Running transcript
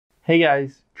Hey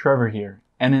guys, Trevor here,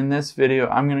 and in this video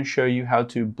I'm going to show you how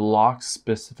to block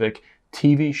specific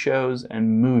TV shows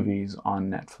and movies on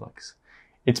Netflix.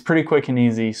 It's pretty quick and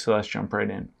easy, so let's jump right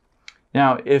in.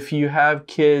 Now, if you have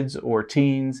kids or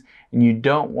teens and you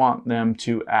don't want them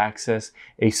to access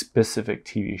a specific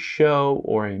TV show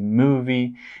or a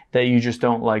movie that you just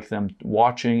don't like them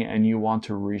watching and you want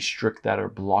to restrict that or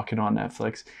block it on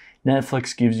Netflix,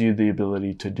 Netflix gives you the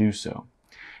ability to do so.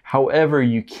 However,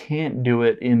 you can't do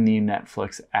it in the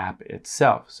Netflix app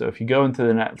itself. So if you go into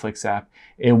the Netflix app,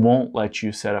 it won't let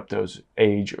you set up those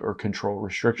age or control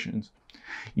restrictions.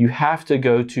 You have to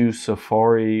go to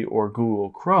Safari or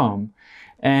Google Chrome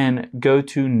and go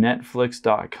to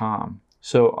netflix.com.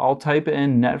 So I'll type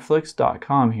in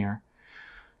netflix.com here.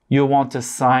 You'll want to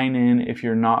sign in if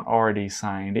you're not already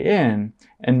signed in,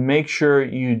 and make sure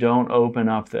you don't open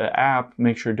up the app.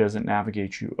 Make sure it doesn't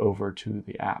navigate you over to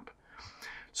the app.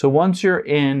 So once you're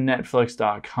in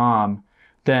netflix.com,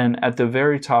 then at the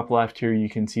very top left here, you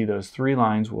can see those three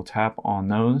lines. We'll tap on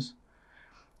those.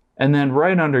 And then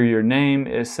right under your name,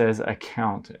 it says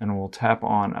account, and we'll tap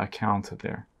on account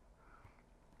there.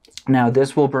 Now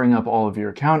this will bring up all of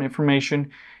your account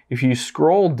information. If you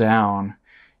scroll down,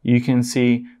 you can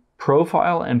see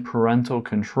profile and parental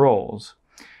controls.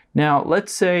 Now,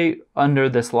 let's say under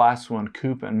this last one,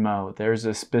 Coop and Mo, there's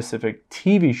a specific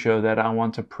TV show that I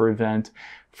want to prevent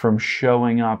from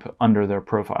showing up under their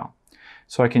profile.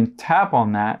 So I can tap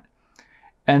on that,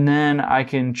 and then I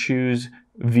can choose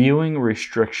viewing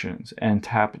restrictions and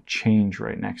tap change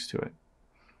right next to it.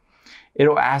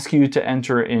 It'll ask you to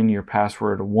enter in your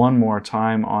password one more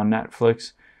time on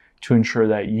Netflix to ensure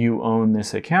that you own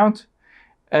this account.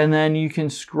 And then you can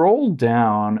scroll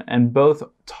down and both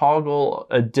toggle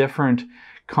a different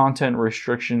content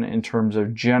restriction in terms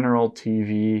of general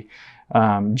TV,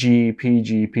 G,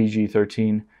 PG,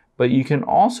 PG-13, but you can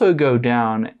also go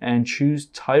down and choose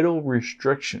title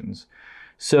restrictions.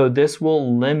 So this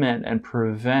will limit and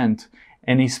prevent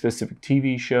any specific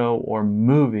TV show or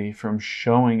movie from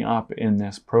showing up in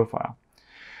this profile.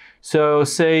 So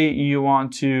say you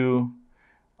want to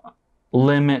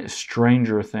limit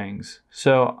Stranger Things.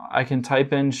 So I can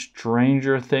type in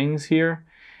Stranger Things here,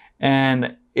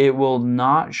 and it will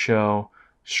not show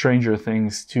Stranger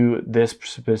Things to this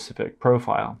specific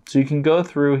profile. So you can go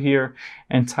through here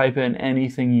and type in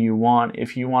anything you want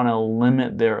if you want to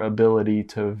limit their ability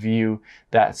to view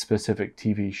that specific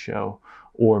TV show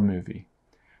or movie.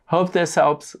 Hope this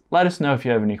helps. Let us know if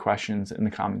you have any questions in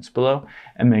the comments below,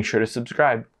 and make sure to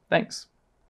subscribe. Thanks.